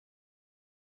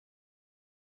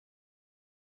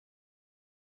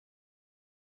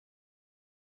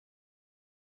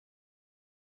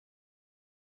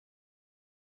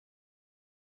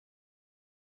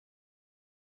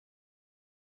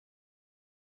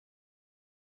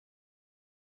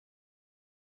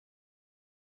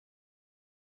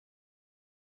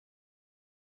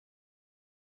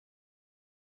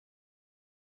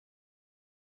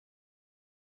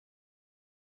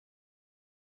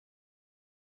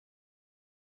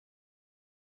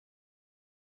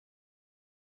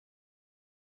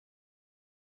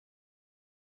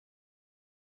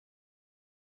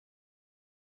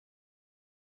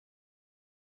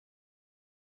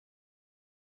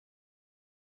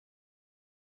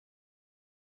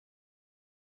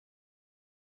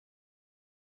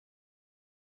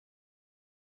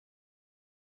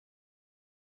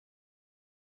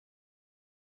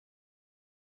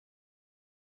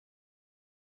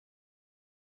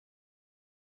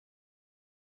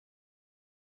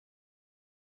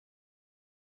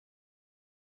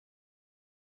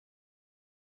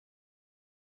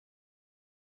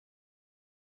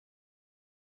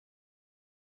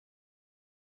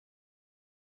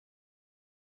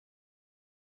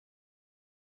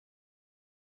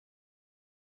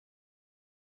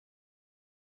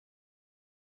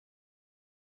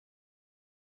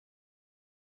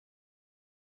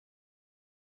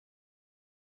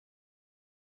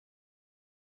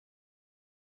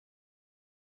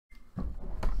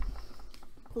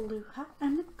blue hat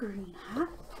and a green hat.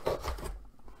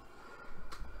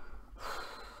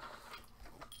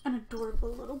 An adorable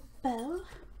little bell.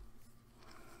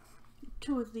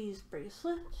 2 of these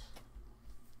bracelets.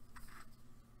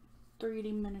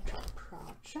 3D miniature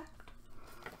project.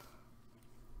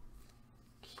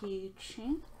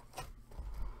 Keychain.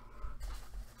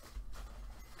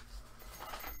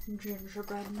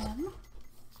 Gingerbread man.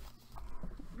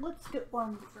 Let's get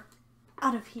one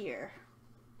out of here.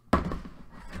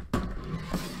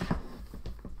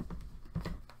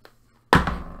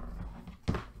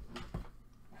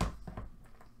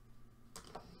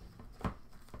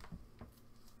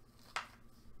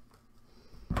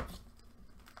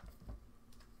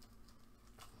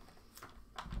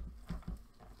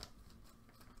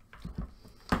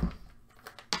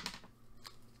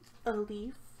 A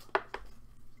leaf,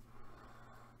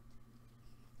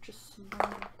 just some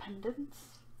random pendants,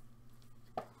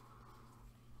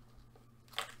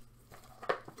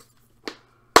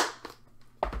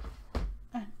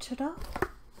 and ta-da,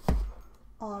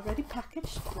 already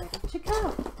packaged, ready to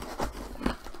go.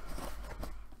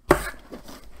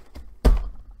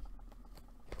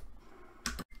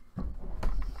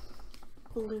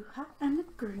 Blue hat and a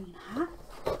green hat.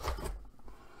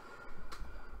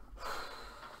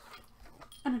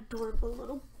 An adorable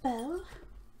little bell.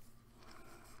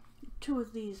 2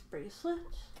 of these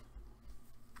bracelets.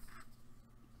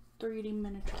 3D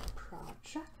miniature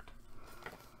project.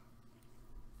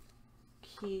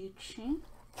 Keychain.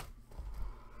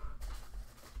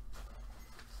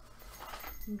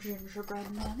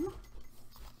 Gingerbread man.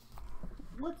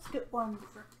 Let's get one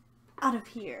out of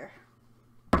here.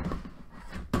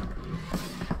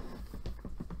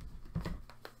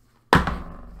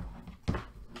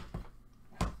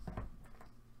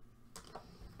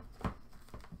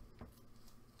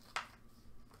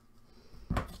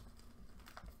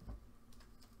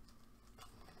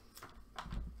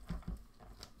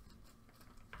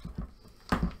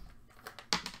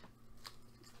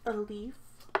 A leaf,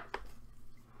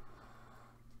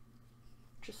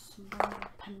 just some random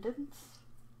pendants,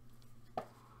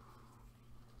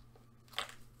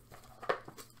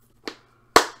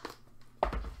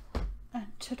 and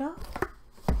ta-da,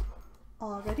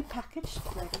 already packaged,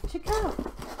 ready to go.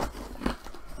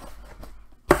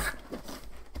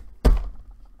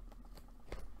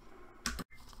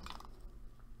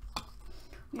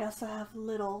 We also have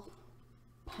little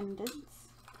pendants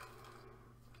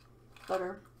that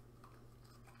are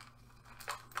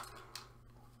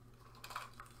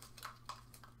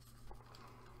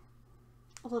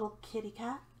a little kitty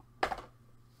cat,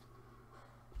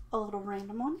 a little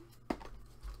random one,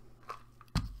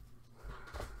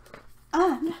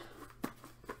 and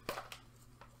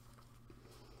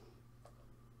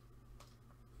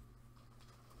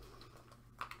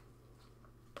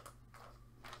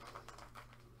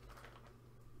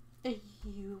a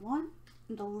U one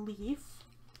and a leaf.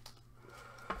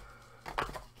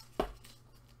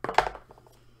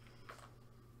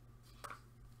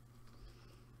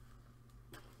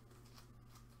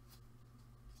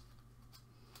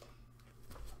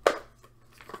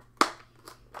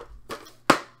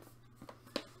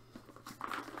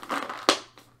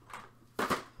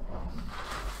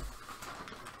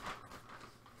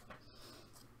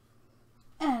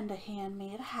 And a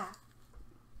handmade hat.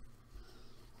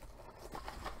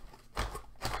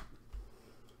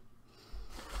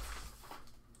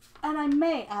 And I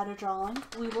may add a drawing,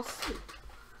 we will see.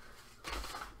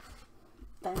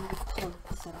 Then we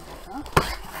close it up.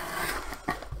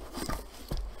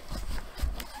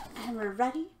 And we're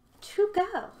ready to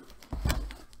go.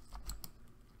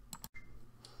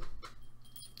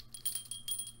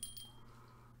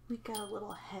 We got a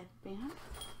little headband,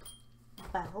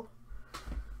 bell,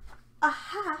 a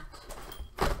hat,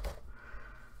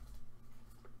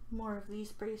 more of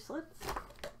these bracelets,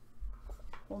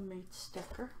 homemade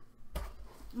sticker.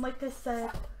 Like I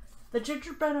said, the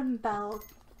gingerbread and bell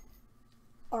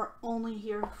are only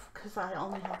here because I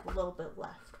only have a little bit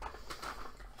left.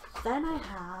 Then I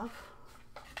have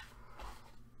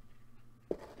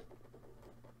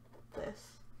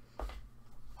this.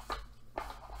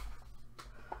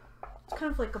 It's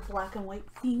kind of like a black and white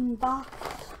theme box.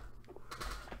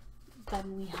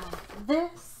 Then we have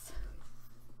this.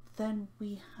 Then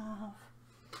we have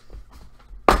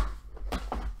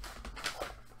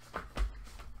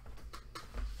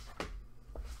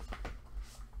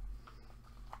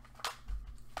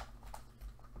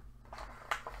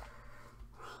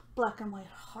black and white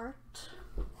heart.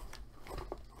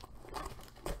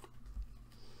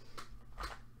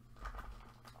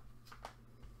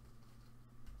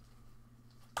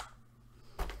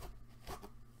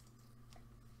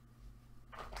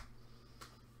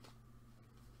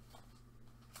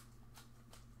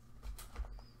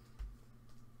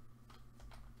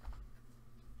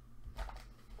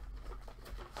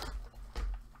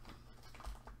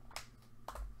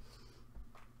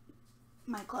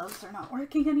 My gloves are not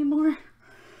working anymore.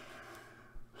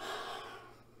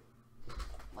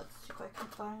 Let's see if I can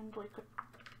find like a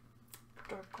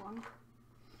dark one.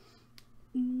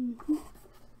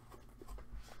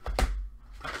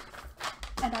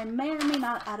 And I may or may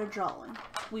not add a drawing.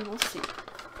 We will see.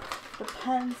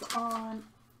 Depends on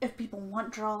if people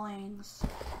want drawings.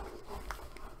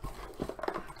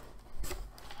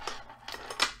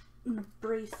 And a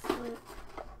bracelet.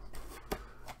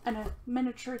 And a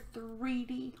miniature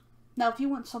 3D. Now if you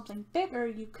want something bigger,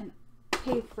 you can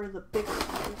pay for the bigger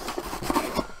price.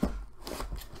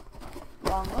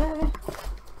 Long way.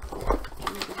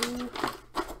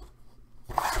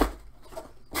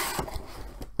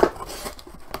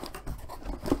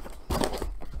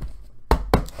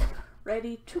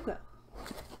 Ready to go.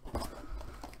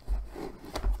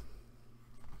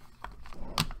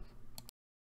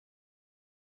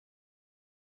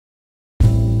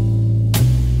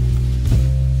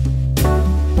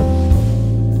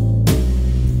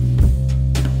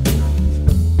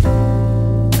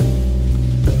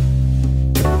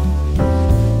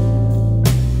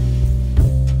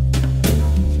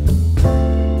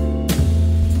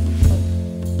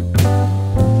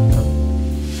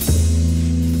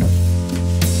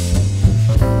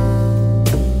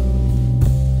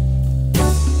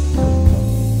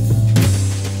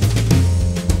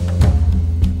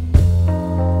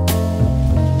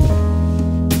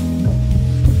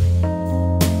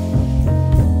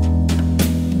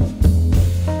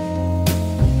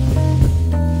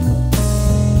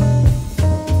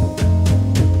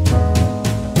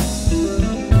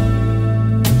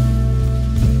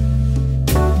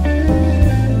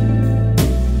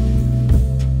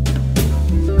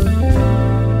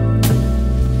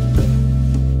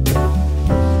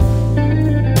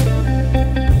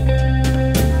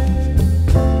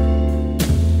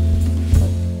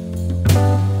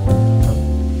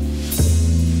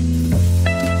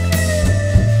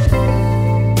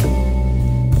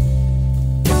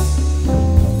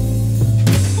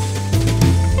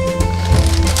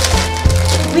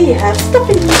 We have stuff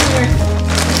in here.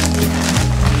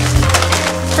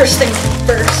 First things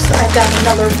first, I've got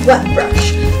another wet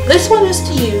brush. This one is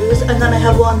to use, and then I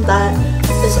have one that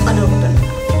is unopened.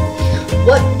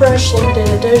 Wet brush, limited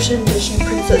edition, Disney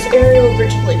Princess Ariel,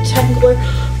 originally Tangler,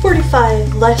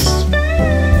 45 less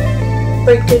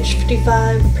breakage,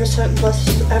 55%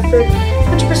 less effort,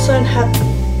 100%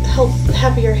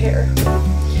 happier hair.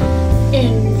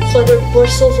 In fluttered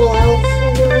bristles allow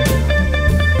for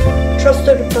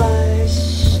trusted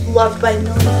advice, loved by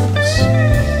millions.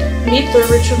 Meet the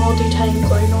original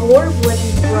detangler, an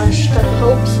award-winning brush that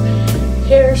helps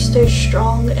hair stay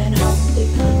strong and healthy.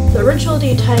 The original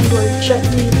detangler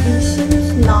gently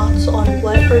loosens knots on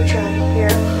wet or dry hair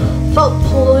without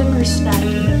pulling or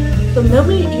snagging. The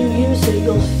moment you use it,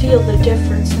 you'll feel the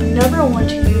difference and never want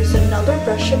to use another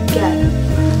brush again.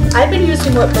 I've been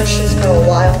using wet brushes for a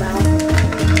while now.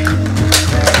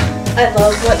 I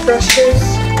love wet brushes.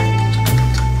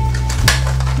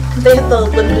 They have the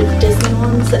limited Disney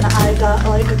ones, and I got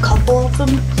like a couple of them.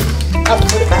 I'll have to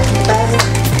put it back in the bag.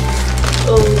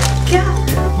 Oh yeah.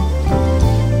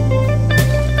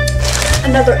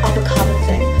 Another avocado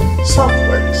thing.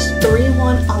 Softworks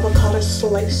 3-in-1 avocado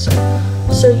slicer.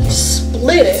 So you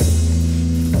split it.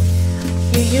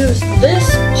 You use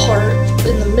this part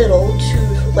in the middle to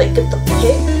like get the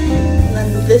pit, and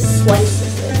then this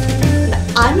slices it. And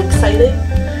I'm excited.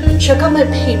 Check out my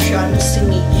Patreon to see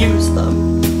me use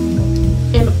them.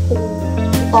 And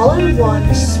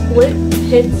all-in-one split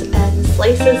pits and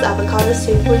slices avocado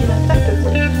safely and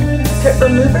effectively. Pit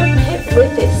remover pit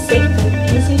with a safe and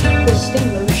easy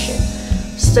twisting motion.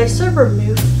 Slicer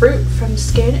remove fruit from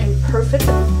skin in perfect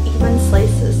even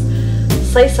slices.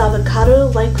 Slice avocado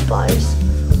lengthwise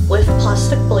with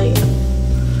plastic blade.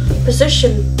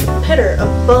 Position pitter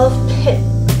above pit.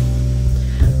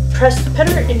 Press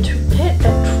pitter into pit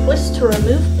and twist to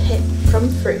remove pit from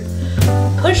fruit.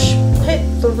 Push pit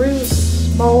through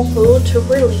small hole to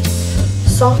release.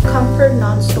 Soft comfort,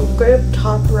 non-slip grip,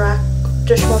 top rack,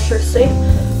 dishwasher safe.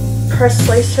 Press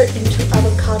slicer into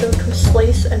avocado to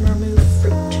slice and remove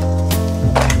fruit.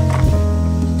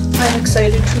 I'm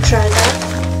excited to try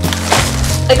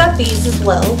that. I got these as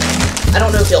well. I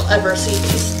don't know if you'll ever see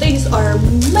these. These are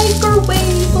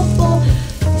microwavable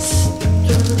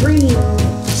stream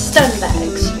stem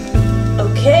bags.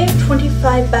 Okay,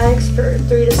 25 bags for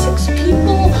 3 to 6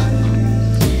 people.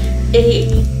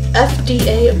 A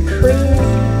FDA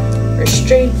approved,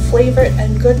 restrained flavor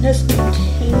and goodness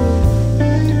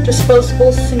maintained.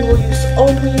 Disposable, single use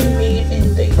only, made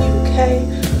in the UK.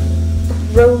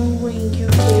 Growing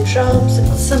UK jobs,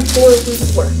 simply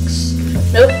works.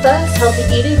 No fast, healthy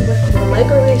eating with the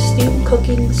microwave steam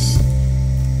cooking steamer.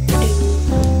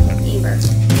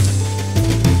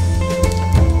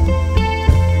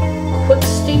 Quick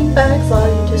steam bags allow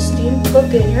you to steam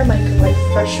cook in your microwave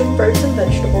fresh and frozen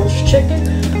vegetables, chicken,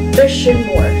 fish, and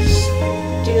more.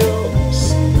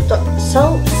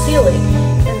 Sealing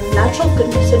in the natural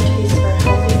goodness and taste for a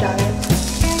healthy diet.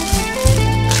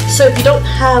 So if you don't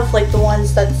have like the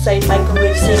ones that say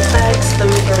microwave safe bags,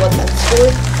 those are what that's for.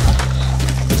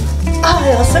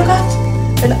 I also got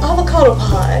an avocado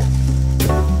pot,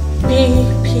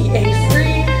 BPA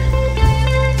free,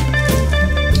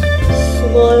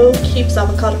 slow, keeps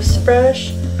avocados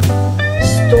fresh,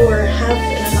 store half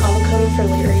in an avocado for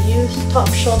later use, top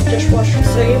shelf dishwasher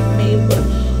safe, made with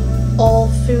all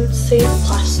food safe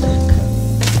plastic.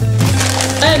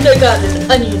 And I got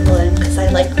an onion blend because I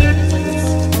like onions.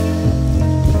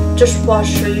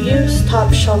 Dishwasher use,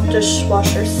 top shelf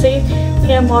dishwasher safe,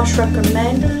 hand wash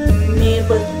recommend, made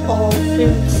with all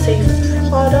food safe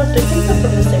product. I think they're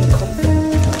from the same company.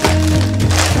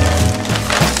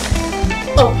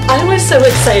 Oh, I was so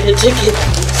excited to get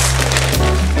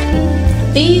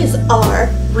these. These are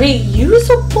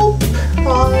reusable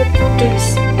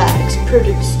produce bags.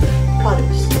 Produce.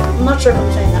 I'm not sure if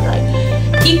I'm saying that right.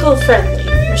 Eco-friendly,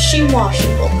 machine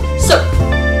washable. So,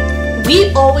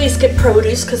 we always get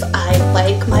produce because I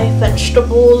like my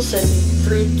vegetables and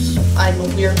fruits. I'm a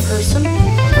weird person.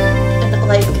 And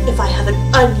like, if I have an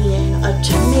onion, a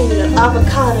tomato,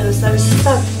 avocados, those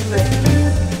stuff.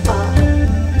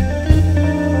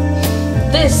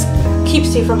 This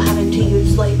keeps you from having to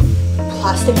use like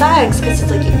plastic bags because it's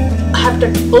like you have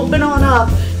to open on up,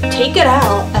 take it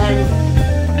out, and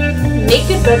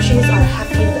naked veggies are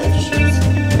happy veggies.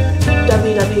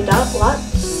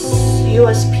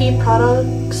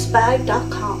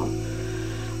 www.uspproductsbag.com.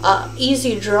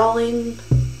 Easy drawing,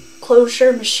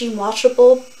 closure, machine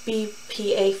washable,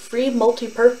 BPA free,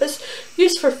 multi-purpose,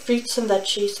 used for fruits and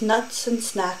veggies, nuts and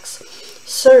snacks.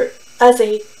 As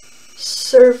a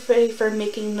survey for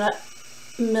making nut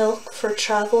milk for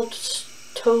travel,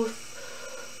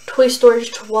 toy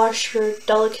storage to wash your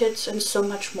delicates, and so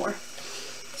much more.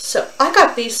 So I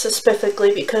got these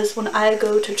specifically because when I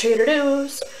go to Trader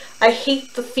Joe's, I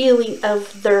hate the feeling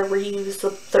of their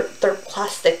their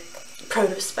plastic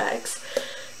produce bags.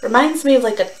 Reminds me of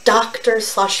like a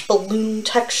doctor/balloon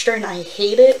texture, and I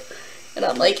hate it. And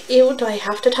I'm like, ew, do I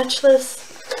have to touch this?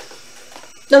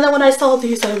 And then when I saw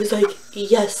these, I was like,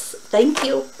 yes, thank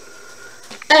you.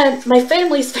 And my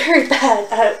family's very bad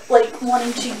at like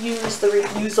wanting to use the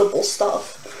reusable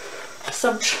stuff. So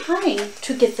I'm trying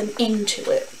to get them into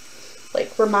it.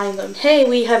 Like remind them, hey,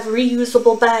 we have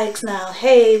reusable bags now.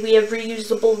 Hey, we have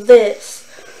reusable this.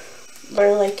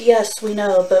 They're like, yes, we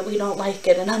know, but we don't like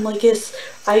it. And I'm like, yes,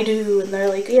 I do. And they're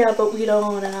like, yeah, but we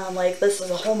don't. And I'm like, this is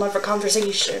a whole nother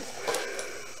conversation.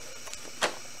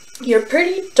 You're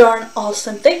pretty darn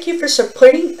awesome. Thank you for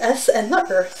supporting us and the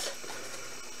earth.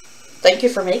 Thank you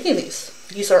for making these.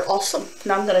 These are awesome.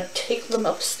 Now I'm going to take them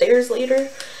upstairs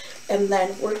later. And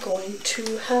then we're going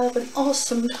to have an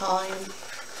awesome time.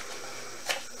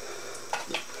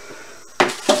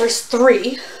 There's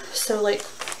 3. So like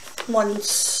one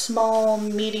small,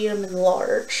 medium, and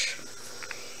large.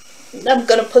 I'm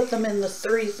going to put them in the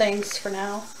 3 things for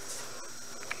now.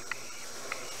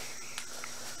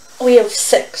 We have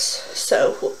 6.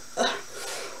 So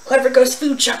whoever goes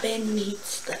food shopping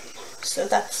needs them. So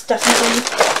that's definitely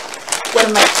one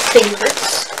of my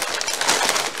favorites.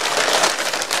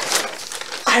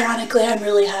 Ironically, I'm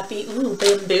really happy. Ooh,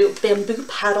 bamboo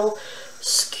paddle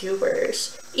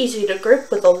skewers. Easy to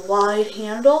grip with a wide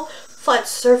handle. Flat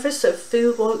surface so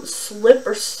food won't slip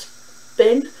or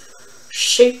spin.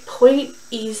 Shape point,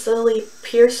 easily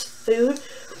pierce food.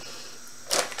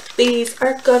 These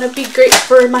are gonna be great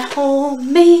for my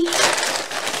homemade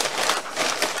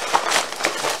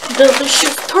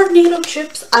delicious tornado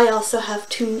chips. I also have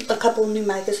a couple new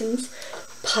magazines.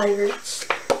 Pirates.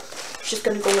 Just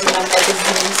gonna go over my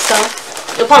magazine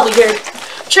stuff. You'll probably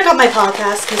check out my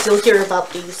podcast because you'll hear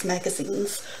about these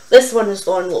magazines. This one is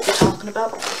the one we'll be talking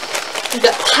about. We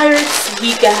got Pirates,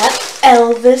 we got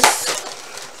Elvis,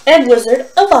 and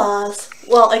Wizard of Oz.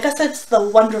 Well, I guess it's the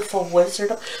Wonderful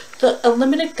Wizard, a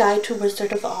limited guide to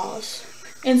Wizard of Oz.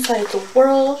 Inside the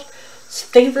world's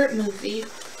favorite movie,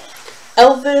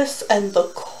 Elvis and the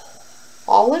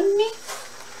Colony.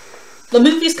 The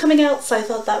movie's coming out, so I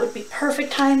thought that would be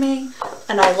perfect timing.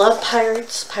 And I love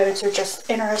pirates. Pirates are just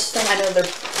interesting. I know they're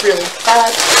really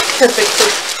bad. Perfect for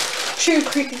true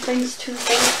creepy things to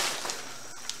think.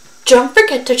 Don't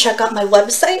forget to check out my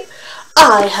website.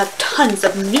 I have tons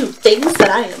of new things that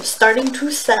I am starting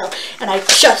to sell, and I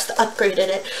just upgraded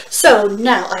it. So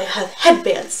now I have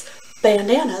headbands,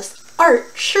 bandanas,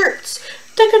 art, shirts,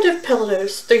 decorative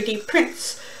pillows, 3D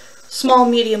prints, small,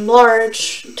 medium,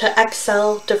 large to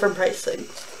XL, different pricing.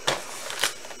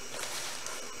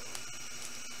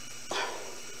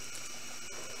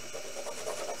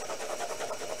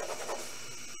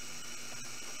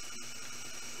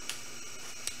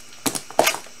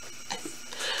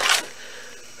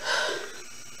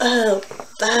 Oh,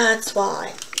 that's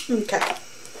why. Okay.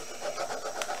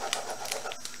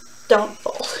 Don't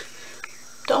fold.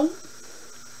 Don't.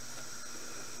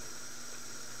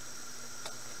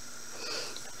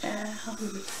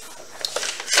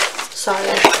 Sorry.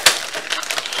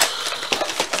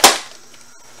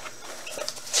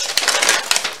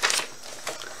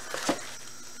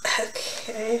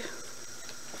 Okay.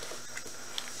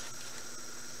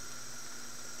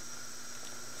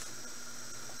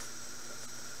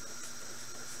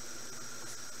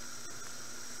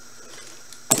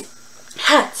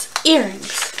 Hats,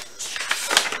 earrings,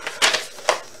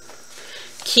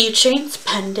 keychains,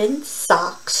 pendants,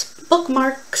 socks,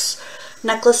 bookmarks,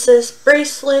 necklaces,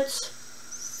 bracelets,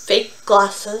 fake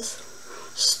glasses,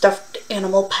 stuffed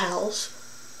animal pals,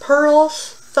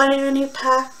 pearls, fanny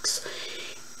packs,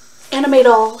 anime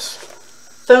dolls,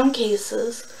 phone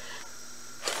cases.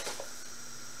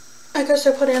 I guess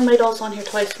I put anime dolls on here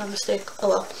twice by mistake. Oh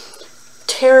well.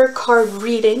 Tarot card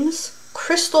readings,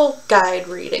 crystal graded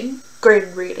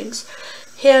readings,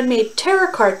 handmade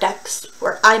tarot card decks,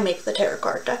 where I make the tarot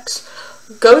card decks,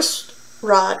 ghost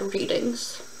rod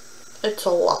readings. It's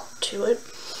a lot to it.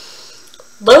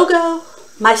 Logo,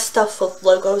 my stuff with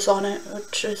logos on it,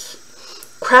 which is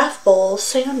craft bowls,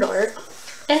 sand art,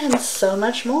 and so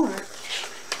much more.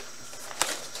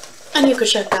 And you can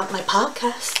check out my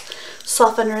podcast,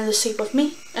 Soft Under the Seat with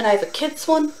Me, and I have a kids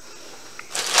one.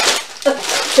 Okay,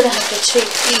 I'm gonna have to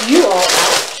take you all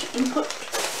out and put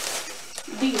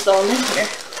these all in here.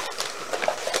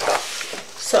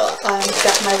 So I've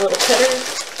got my little cutter.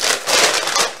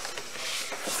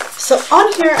 So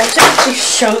on here I typically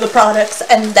show the products,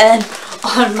 and then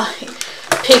on my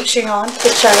Patreon,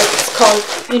 which is called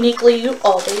Uniquely You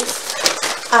Always,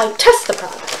 I test the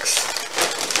products.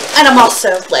 And I'm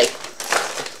also like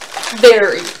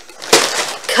very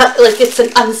like it's an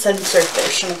uncensored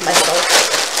version of myself.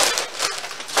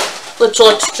 Which,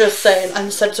 let's just say, an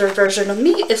uncensored version of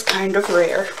me is kind of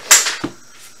rare.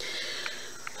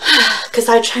 Because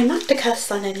I try not to cuss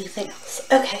on anything else.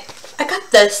 Okay, I got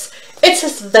this. It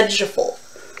says Vegeful.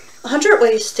 100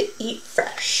 ways to eat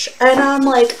fresh. And I'm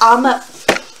like,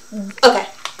 okay.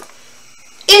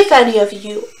 If any of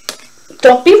you,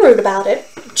 don't be rude about it.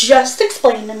 Just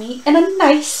explain to me in a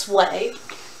nice way.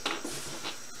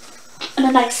 In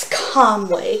a nice, calm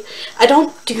way. I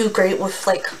don't do great with,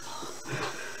 like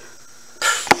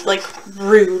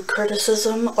rude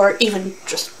criticism, or even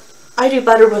just, I do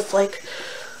better with, like,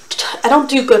 I don't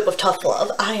do good with tough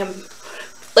love. I am,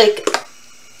 like,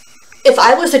 if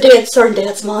I was a dancer and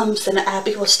dance moms and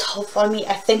Abby was tough on me,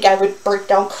 I think I would break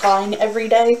down crying every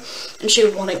day, and she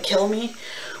would want to kill me.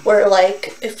 Where,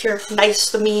 like, if you're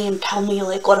nice to me and tell me,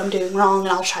 like, what I'm doing wrong, and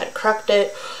I'll try to correct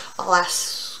it, I'll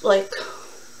ask, like,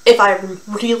 if I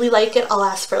really like it, I'll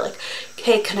ask for, like,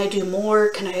 hey, can I do more?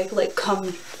 Can I, like,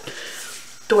 come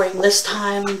during this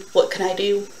time? What can I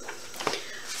do?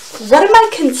 What am I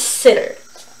considered?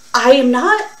 I am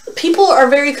not, people are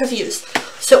very confused.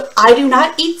 So I do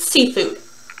not eat seafood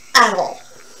at all.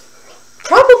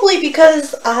 Probably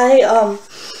because I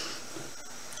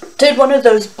did one of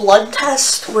those blood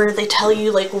tests where they tell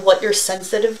you, like, what you're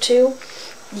sensitive to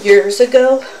years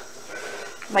ago.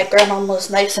 My grandma was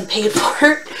nice and paid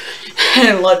for it.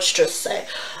 And let's just say,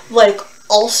 like,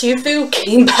 all seafood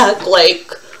came back,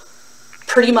 like,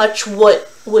 pretty much what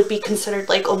would be considered,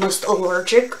 like, almost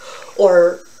allergic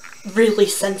or really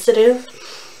sensitive,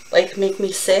 like, make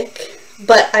me sick.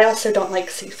 But I also don't like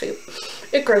seafood.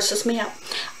 It grosses me out.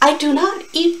 I do not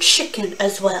eat chicken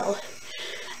as well.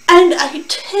 And I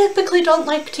typically don't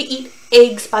like to eat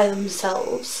eggs by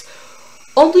themselves.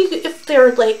 Only if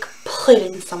they're, like, put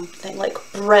in something, like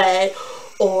bread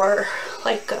or,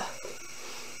 like,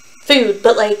 food.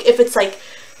 But, like, if it's, like,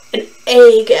 an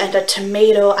egg and a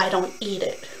tomato, I don't eat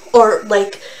it. Or,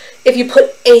 like, if you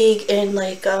put egg in,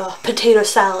 like, a potato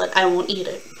salad, I won't eat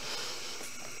it.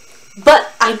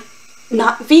 But I'm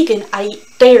not vegan. I eat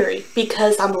dairy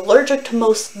because I'm allergic to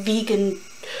most vegan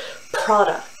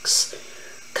products.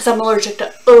 Because I'm allergic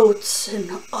to oats and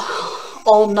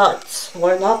all nuts.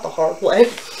 Learned that the hard way.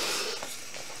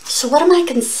 So what am I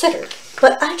considered?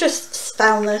 But I just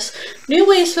found this. New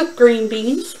ways with green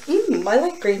beans. I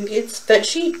like green beans.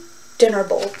 Veggie dinner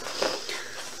bowl.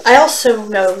 I also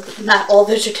know not all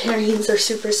vegetarians are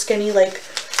super skinny. Like,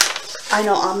 I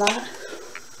know I'm not.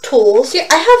 Tools. Yeah,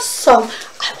 I have some.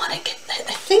 I want to get that.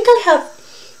 I think I have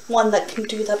one that can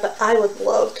do that, but I would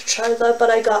love to try that. But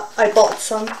I bought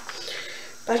some.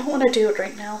 But I don't want to do it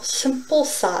right now. Simple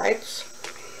sides.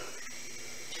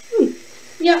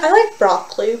 Yeah, I like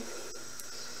broccoli.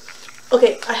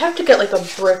 Okay, I have to get like a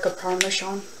brick of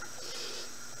Parmesan.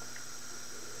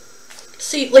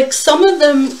 See, like some of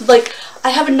them, like I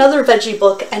have another veggie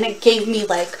book and it gave me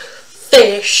like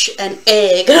fish and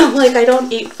egg. And I'm like, I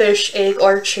don't eat fish, egg,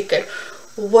 or chicken.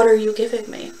 What are you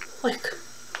giving me? Like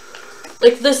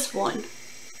this one.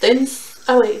 Then,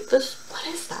 oh wait, this, what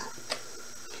is that?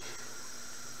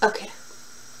 Okay.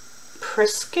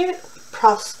 Prosket.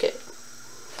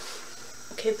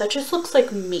 Okay, that just looks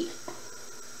like meat.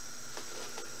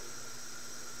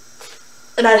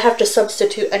 And I'd have to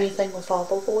substitute anything with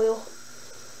olive oil.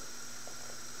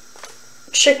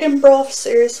 Chicken broth,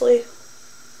 seriously.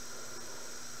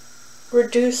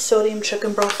 Reduced sodium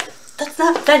chicken broth. That's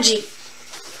not veggie.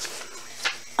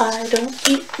 I don't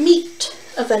eat meat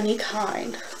of any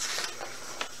kind.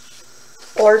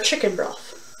 Or chicken broth.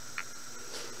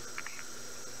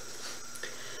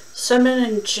 Cinnamon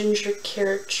and ginger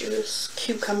carrot juice.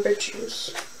 Cucumber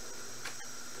juice.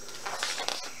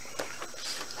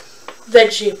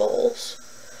 Veggie bowls.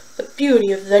 The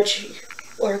beauty of veggie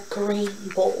or green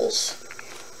bowls.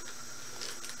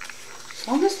 As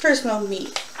long as there's no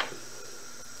meat.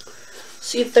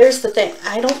 See, there's the thing.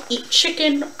 I don't eat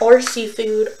chicken or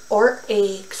seafood or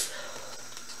eggs.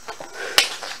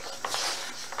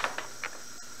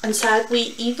 And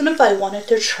sadly, even if I wanted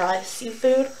to try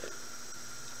seafood,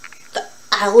 the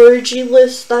allergy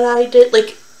list that I did,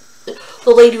 like,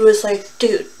 the lady was like,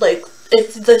 dude, like,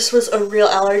 if this was a real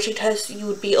allergy test, you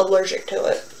would be allergic to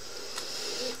it.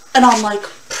 And I'm like,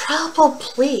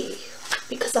 probably,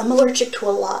 because I'm allergic to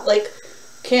a lot. Like,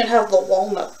 can't have the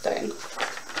walnut thing.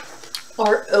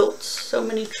 Or oats. So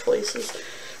many choices.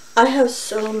 I have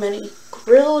so many.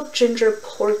 Grilled ginger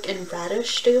pork and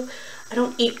radish stew. I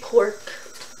don't eat pork.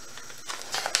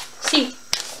 See,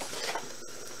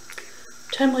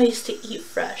 10 ways to eat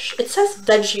fresh. It says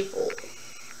veggie bowl.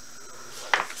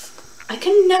 I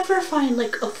can never find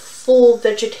like a full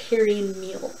vegetarian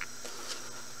meal.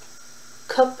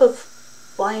 Cup of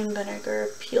wine vinegar,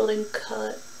 peeled and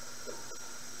cut.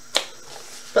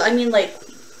 But I mean, like,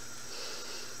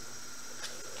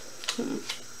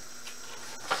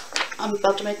 I'm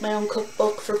about to make my own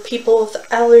cookbook for people with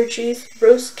allergies.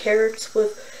 Roast carrots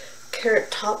with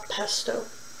carrot top pesto.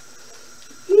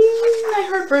 I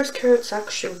heard roast carrots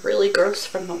actually really gross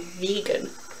from a vegan.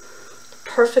 The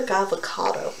perfect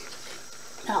avocado.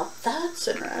 Now that's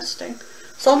interesting.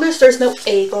 As long as there's no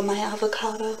egg on my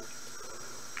avocado.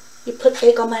 You put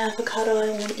egg on my avocado, I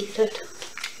won't eat it.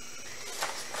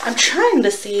 I'm trying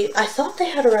to see. I thought they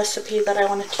had a recipe that I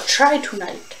wanted to try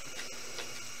tonight.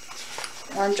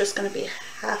 Or I'm just going to be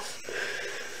half.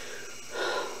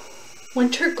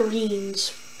 Winter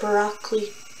greens,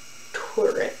 broccoli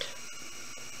turret.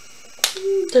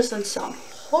 Doesn't sound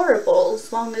horrible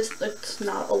as long as it's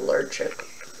not allergic.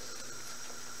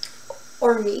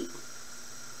 Or meat.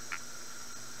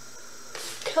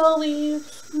 Kale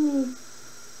leaves.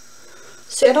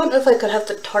 See, I don't know if I could have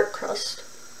the tart crust.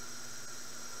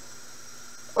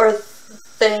 Or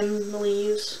thin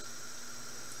leaves.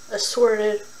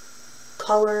 Assorted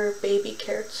color baby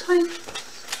carrots. Fine.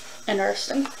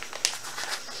 Interesting.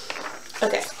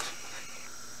 Okay.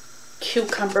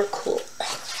 Cucumber cool.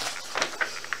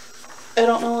 I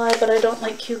don't know why, but I don't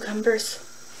like cucumbers.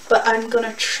 But I'm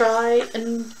gonna try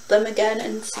them again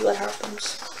and see what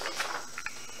happens.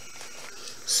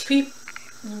 Sweet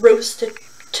roasted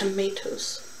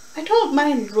tomatoes. I don't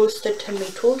mind roasted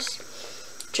tomatoes.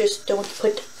 Just don't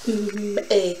put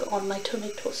egg on my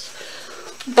tomatoes.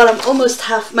 But I'm almost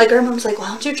half. My grandma's like, why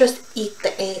don't you just eat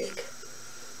the egg?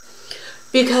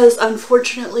 Because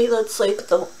unfortunately, that's like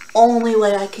the only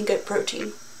way I can get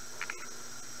protein.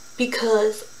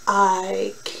 Because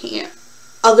I can't.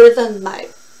 Other than my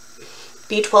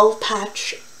B12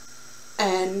 patch,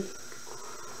 and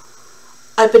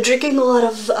I've been drinking a lot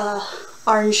of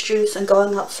orange juice and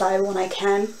going outside when I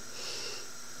can.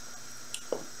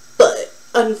 But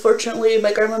unfortunately,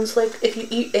 my grandma's like, if you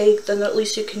eat egg, then at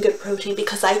least you can get protein,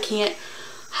 because I can't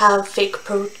have fake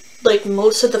like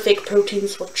most of the fake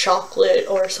proteins with chocolate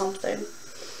or something.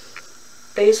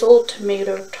 Basil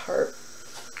tomato tart.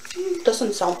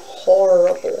 Doesn't sound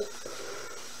horrible.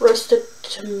 Roasted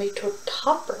tomato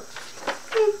topper.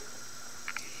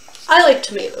 I like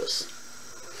tomatoes.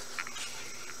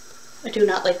 I do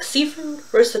not like seafood,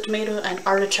 roasted tomato, and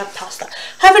artichoke pasta.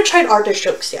 Haven't tried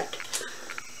artichokes yet.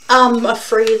 I'm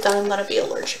afraid that I'm going to be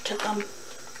allergic to them.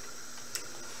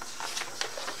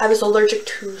 I was allergic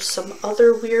to some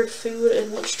other weird food,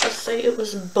 and let's just say it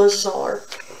was bizarre.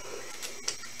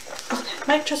 Okay, I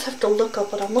might just have to look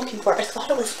up what I'm looking for. I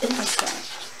thought it was in this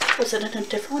one. Was it in a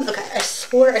different one? Okay, I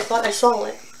swore I thought I saw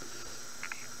it.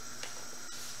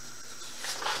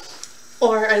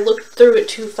 Or I looked through it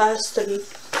too fast and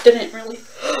didn't really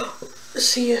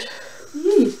see it.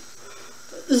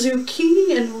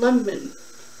 Zucchini and lemon.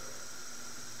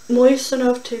 Moist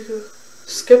enough to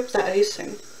skip the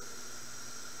icing.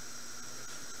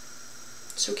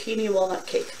 Zucchini walnut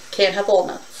cake. Can't have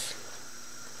walnuts.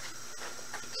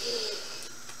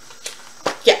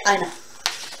 Yeah, I know.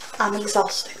 I'm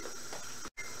exhausting.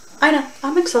 I know,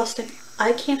 I'm exhausting.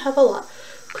 I can't have a lot.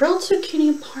 Grilled zucchini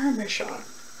and parmesan.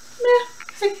 Meh,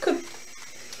 I could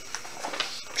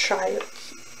try it.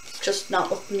 Just not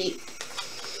with meat.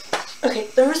 Okay,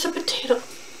 there was a potato.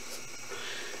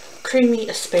 Creamy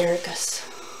asparagus.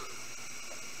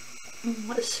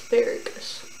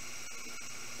 Asparagus.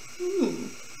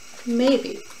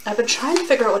 Maybe. I've been trying to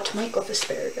figure out what to make with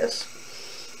asparagus.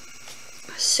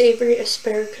 Savory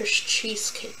asparagus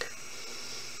cheesecake.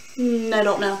 I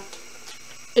don't know.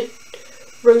 It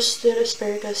roasted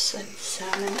asparagus and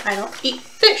salmon. I don't eat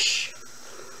fish.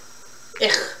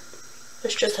 Ugh.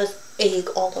 This just has egg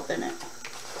all up in it.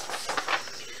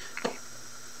 A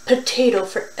potato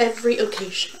for every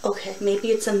occasion. Okay, maybe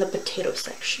it's in the potato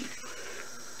section.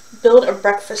 Build a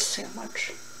breakfast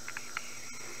sandwich.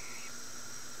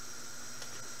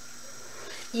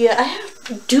 Yeah,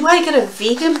 do I get a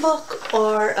vegan book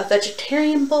or a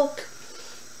vegetarian book?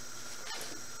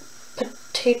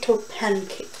 Potato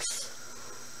pancakes.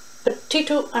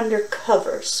 Potato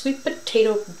undercover. Sweet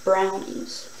potato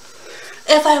brownies.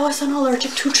 If I wasn't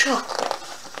allergic to chocolate.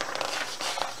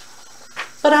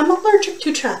 But I'm allergic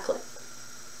to chocolate.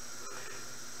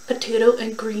 Potato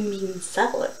and green bean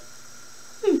salad.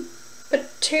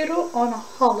 Potato on a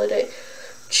holiday.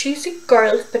 Cheesy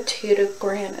garlic potato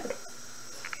granite.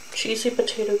 Cheesy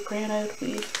potato granite.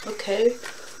 Okay.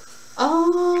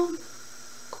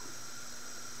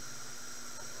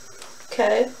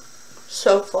 Okay.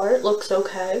 So far it looks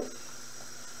okay.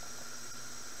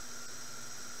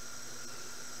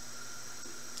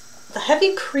 The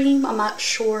heavy cream, I'm not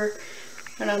sure.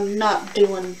 And I'm not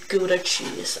doing Gouda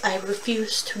cheese. I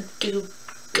refuse to do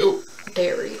goat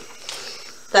dairy.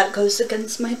 That goes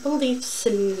against my beliefs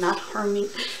and not harming.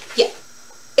 Yeah,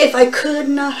 if I could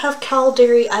not have cow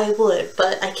dairy, I would,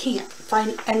 but I can't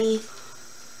find any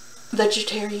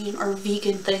vegetarian or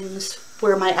vegan things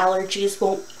where my allergies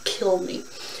won't kill me.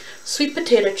 Sweet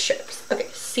potato chips. Okay,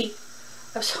 see,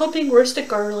 I was hoping roasted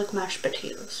garlic mashed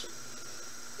potatoes.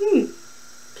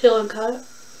 Peel and cut.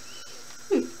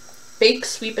 Baked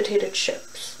sweet potato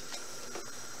chips.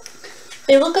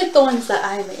 They look like the ones that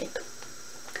I make.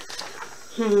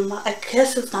 I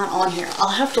guess it's not on here. I'll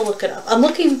have to look it up. I'm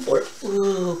looking for,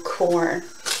 corn.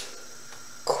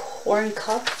 Corn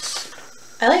cups.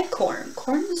 I like corn.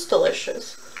 Corn is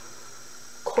delicious.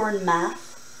 Corn math.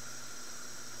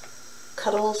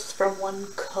 Cuddles from one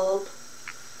cub.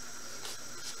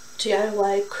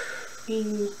 DIY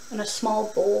cream in a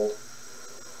small bowl.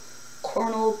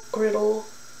 Cornel griddle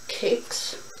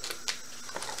cakes.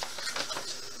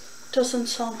 Doesn't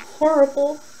sound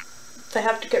horrible. If I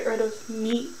have to get rid of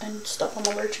meat and stuff I'm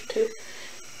allergic to.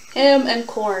 Ham and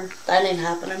corn. That ain't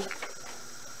happening.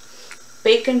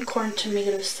 Bacon, corn,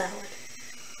 tomato salad.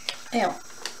 Ew.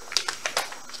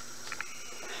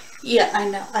 Yeah, I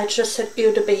know. I just said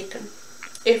ew to bacon.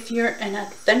 If you're an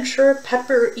adventurer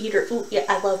pepper eater. Ooh, yeah,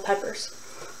 I love peppers.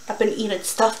 I've been eating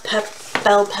stuffed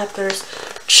bell peppers,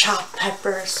 chopped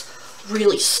peppers,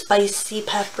 really spicy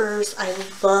peppers. I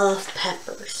love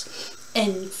peppers.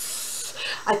 And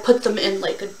I put them in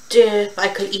like a dip. I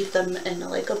could eat them in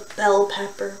like a bell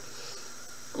pepper.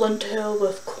 Lentil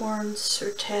with corn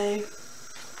sauté.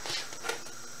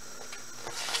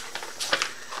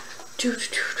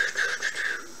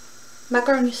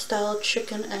 Macaroni style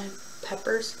chicken and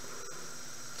peppers.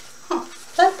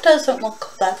 That doesn't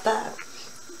look that bad.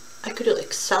 I could do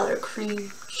like sour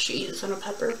cream, cheese, and a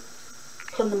pepper.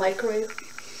 Put in the microwave.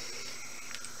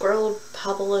 Grilled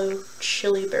Pablo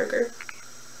chili burger.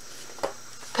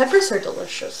 Peppers are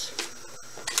delicious.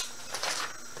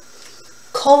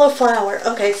 Cauliflower.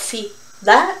 Okay, see,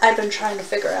 that I've been trying to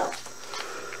figure out.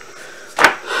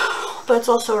 But it's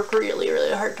also really,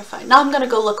 really hard to find. Now I'm going to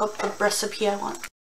go look up the recipe I want.